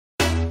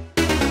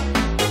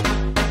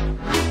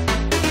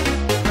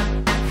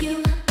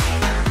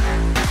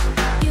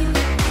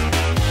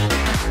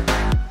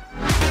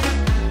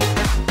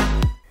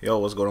Yo,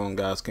 what's going on,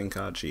 guys?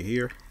 Kacchi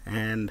here,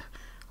 and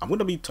I'm going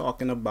to be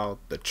talking about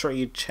the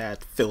trade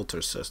chat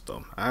filter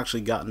system. I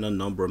actually gotten a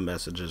number of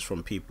messages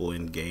from people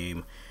in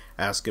game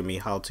asking me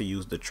how to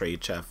use the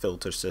trade chat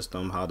filter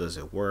system. How does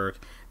it work?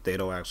 They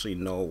don't actually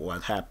know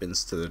what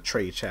happens to the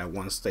trade chat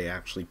once they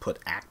actually put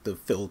active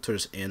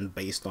filters in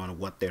based on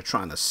what they're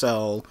trying to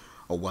sell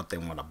or what they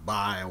want to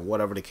buy or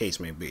whatever the case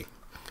may be.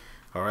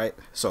 Alright,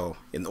 so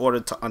in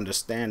order to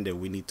understand it,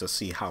 we need to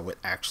see how it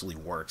actually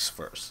works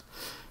first.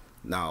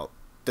 Now,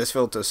 this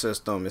filter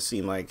system, it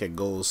seems like it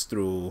goes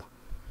through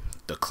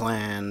the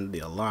clan, the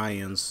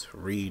alliance,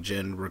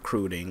 region,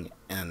 recruiting,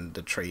 and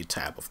the trade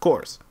tab, of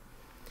course.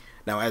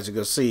 Now, as you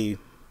can see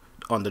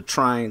on the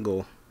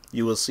triangle,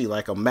 you will see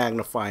like a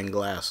magnifying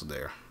glass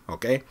there.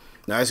 Okay,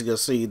 now as you can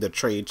see, the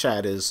trade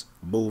chat is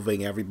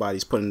moving,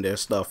 everybody's putting their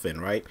stuff in,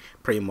 right?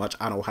 Pretty much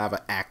I don't have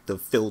an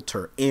active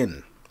filter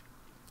in.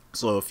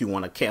 So if you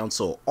want to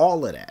cancel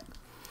all of that,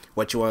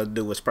 what you want to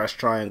do is press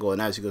triangle,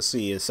 and as you can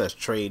see, it says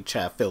trade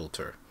chat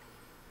filter.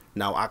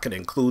 Now I could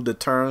include the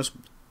terms,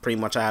 pretty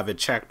much I have it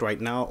checked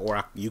right now,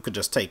 or you could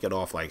just take it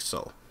off like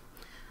so.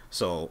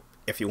 So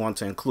if you want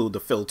to include the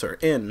filter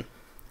in,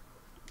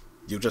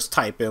 you just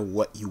type in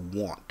what you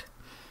want.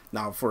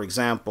 Now for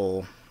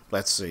example,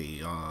 let's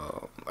see,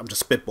 I'm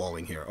just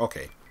spitballing here.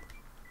 Okay,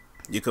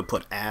 you could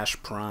put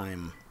Ash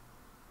Prime.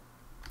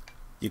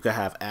 You could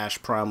have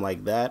Ash Prime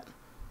like that.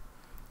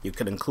 You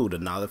could include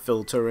another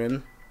filter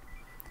in.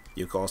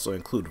 You could also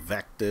include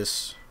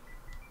Vectis.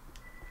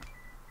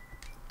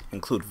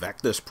 Include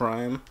Vectis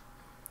Prime.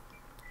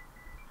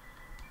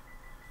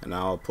 And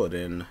I'll put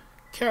in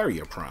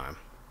Carrier Prime.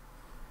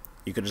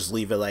 You could just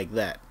leave it like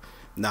that.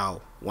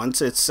 Now,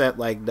 once it's set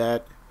like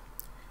that,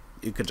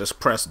 you could just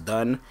press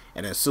done.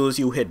 And as soon as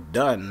you hit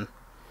done,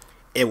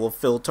 it will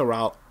filter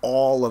out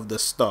all of the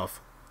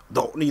stuff.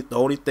 The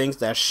only things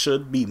that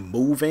should be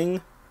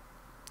moving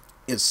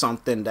is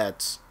something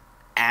that's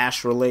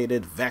Ash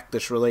related,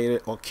 Vectis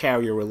related, or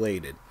Carrier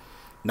related.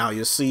 Now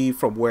you see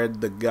from where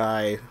the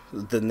guy,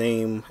 the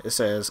name, it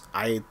says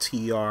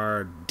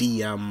ITR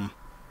DM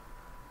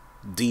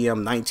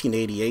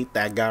 1988,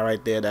 that guy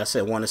right there that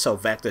said want to sell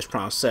Vectis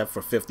Prime set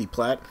for 50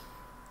 plat.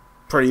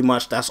 Pretty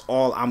much that's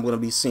all I'm going to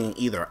be seeing,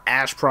 either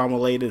Ash Prime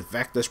related,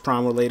 Vectis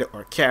Prime related,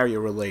 or Carrier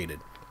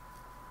related.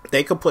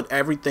 They could put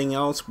everything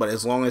else, but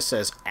as long as it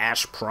says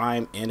Ash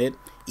Prime in it,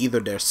 either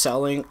they're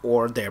selling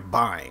or they're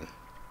buying,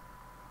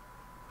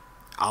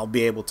 I'll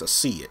be able to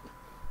see it.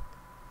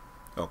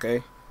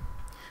 Okay,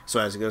 so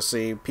as you can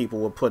see, people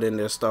will put in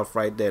their stuff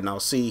right there. Now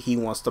see, he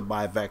wants to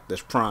buy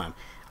Vectis Prime.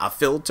 I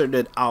filtered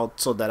it out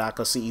so that I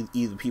could see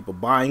either people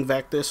buying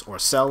Vectis or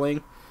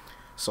selling.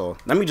 So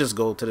let me just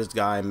go to this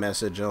guy and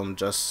message him,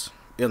 just,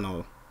 you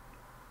know,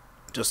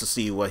 just to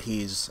see what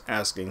he's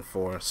asking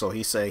for. So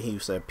he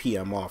said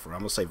PM offer.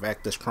 I'm gonna say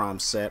Vectis Prime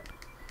set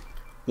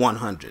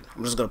 100.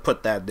 I'm just gonna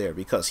put that there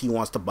because he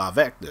wants to buy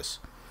Vectis.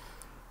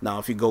 Now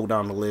if you go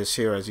down the list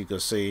here, as you can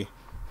see,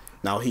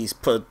 now he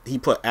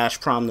put Ash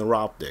Prime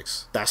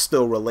Neuroptics. That's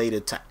still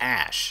related to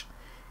Ash.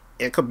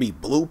 It could be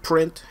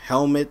blueprint,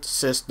 helmet,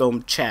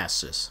 system,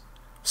 chassis.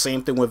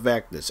 Same thing with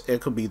Vectis.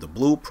 It could be the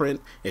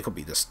blueprint, it could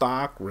be the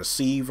stock,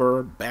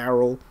 receiver,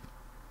 barrel,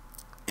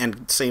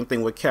 and same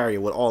thing with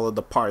Carrier with all of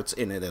the parts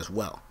in it as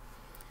well.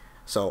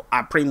 So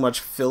I pretty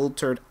much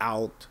filtered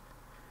out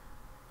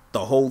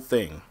the whole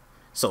thing.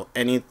 So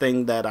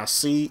anything that I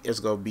see is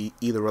going to be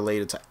either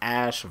related to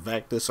Ash,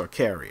 Vectis, or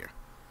Carrier.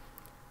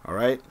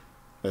 Alright?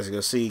 As you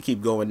can see,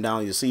 keep going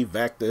down. You see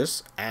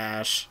Vectis,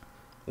 Ash,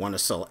 want to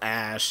sell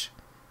Ash.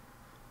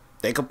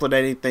 They could put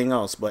anything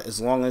else, but as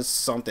long as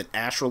something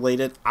Ash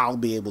related, I'll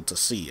be able to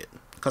see it.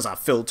 Because I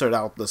filtered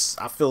out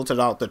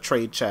the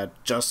trade chat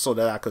just so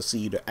that I could see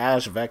either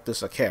Ash,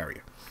 Vectis, or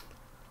Carrier.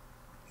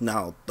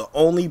 Now, the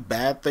only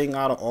bad thing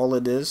out of all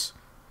of this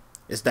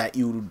is that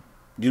you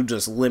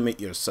just limit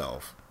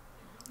yourself.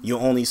 You're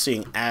only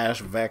seeing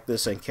Ash,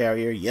 Vectis, and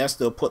Carrier. Yes,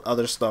 they'll put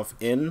other stuff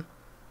in,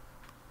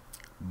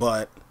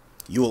 but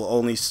you will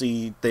only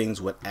see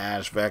things with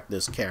Ash,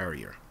 Vectis,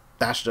 Carrier.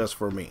 That's just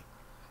for me.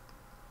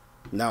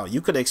 Now, you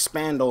could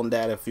expand on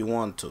that if you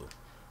want to.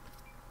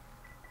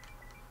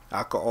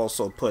 I could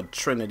also put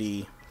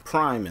Trinity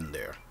Prime in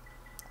there,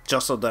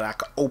 just so that I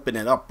could open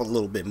it up a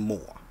little bit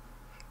more.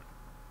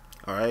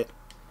 Alright?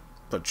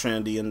 Put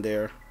Trinity in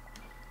there.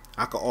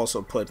 I could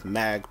also put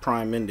Mag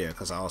Prime in there,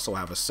 because I also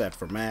have a set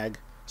for Mag.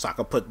 So I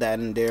could put that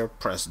in there,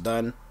 press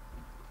done.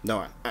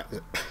 No,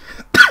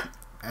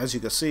 as you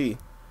can see,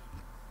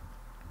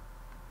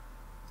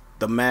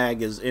 the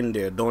Mag is in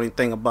there. The only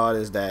thing about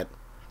it is that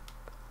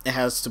it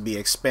has to be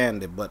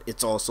expanded, but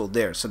it's also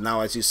there. So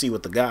now as you see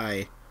with the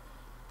guy,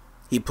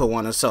 he put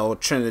one to sell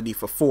Trinity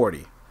for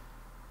 40.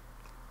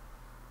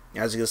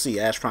 As you can see,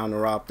 Ash Prime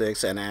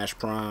Neuroptics and Ash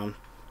Prime.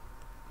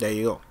 There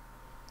you go.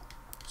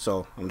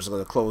 So I'm just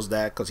going to close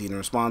that because he didn't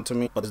respond to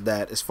me. But is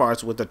that as far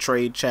as with the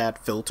trade chat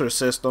filter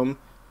system,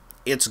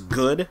 it's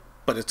good,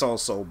 but it's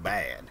also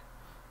bad.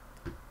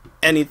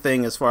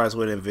 Anything as far as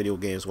within video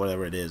games,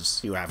 whatever it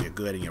is, you have your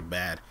good and your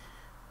bad.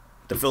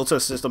 The filter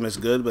system is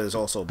good, but it's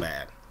also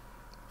bad.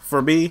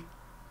 For me,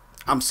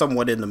 I'm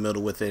somewhat in the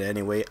middle with it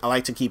anyway. I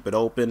like to keep it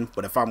open,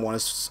 but if I want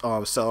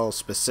to sell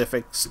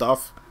specific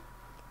stuff,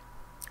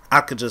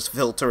 I could just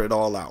filter it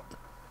all out.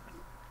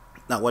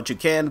 Now, what you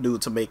can do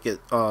to make it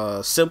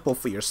simple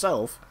for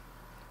yourself,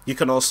 you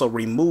can also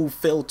remove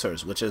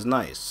filters, which is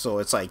nice. So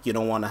it's like you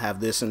don't want to have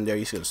this in there.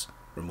 You just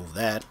remove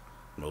that,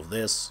 remove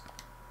this,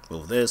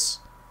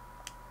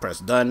 press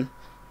done.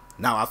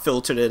 Now I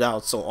filtered it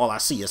out, so all I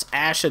see is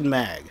Ash and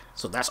Mag.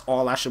 So that's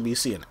all I should be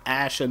seeing,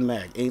 Ash and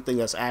Mag. Anything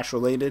that's Ash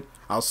related,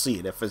 I'll see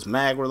it. If it's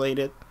Mag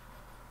related,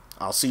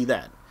 I'll see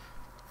that.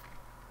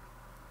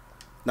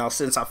 Now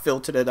since I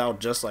filtered it out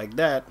just like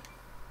that,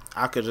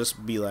 I could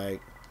just be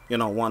like, you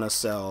know, want to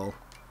sell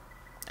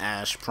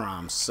Ash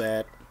Prime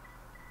set,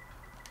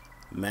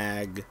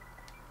 Mag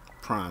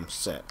Prime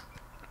set.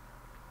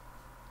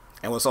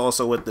 And what's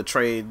also with the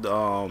trade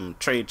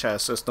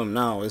chat system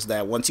now is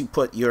that once you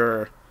put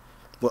your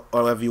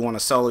whatever you want to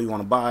sell or you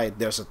want to buy,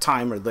 there's a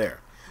timer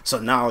there. So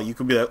now you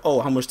could be like,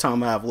 oh, how much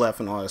time I have left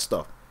and all that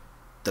stuff.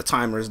 The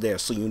timer is there,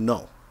 so you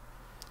know.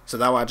 So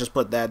that way I just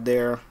put that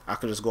there. I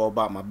could just go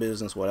about my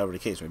business, whatever the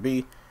case may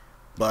be.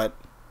 But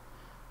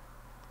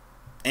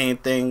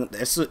anything,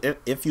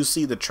 if you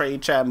see the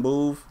trade chat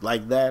move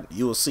like that,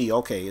 you will see,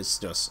 okay, it's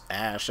just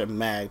Ash and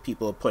Mag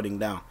people are putting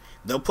down.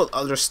 They'll put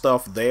other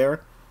stuff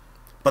there,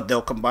 but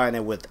they'll combine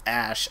it with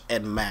Ash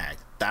and Mag.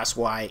 That's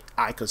why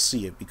I could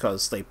see it,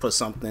 because they put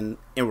something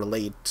in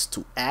relates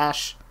to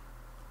Ash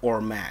or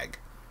Mag.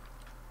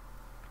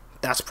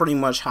 That's pretty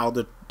much how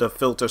the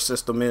filter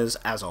system is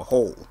as a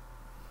whole.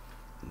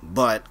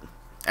 But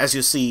as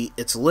you see,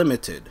 it's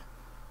limited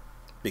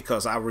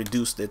because I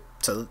reduced it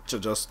to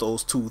just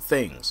those two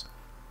things.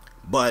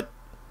 But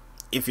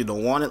if you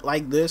don't want it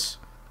like this,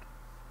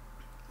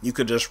 you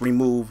could just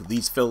remove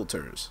these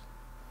filters.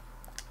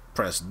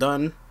 Press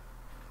done.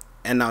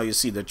 And now you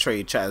see the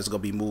trade chat is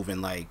going to be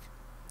moving like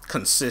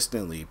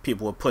consistently.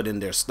 People will put in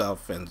their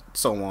stuff and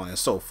so on and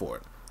so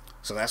forth.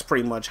 So that's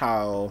pretty much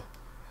how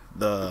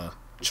the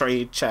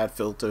trade chat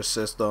filter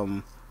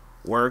system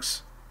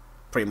works.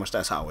 Pretty much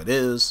that's how it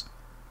is.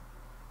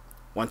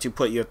 Once you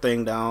put your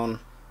thing down,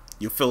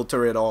 you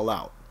filter it all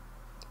out.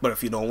 But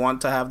if you don't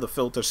want to have the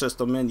filter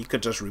system in, you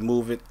could just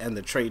remove it and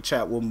the trade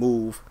chat will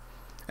move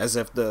as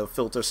if the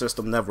filter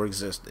system never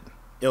existed.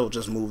 It'll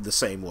just move the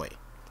same way.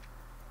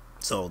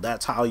 So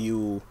that's how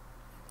you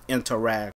interact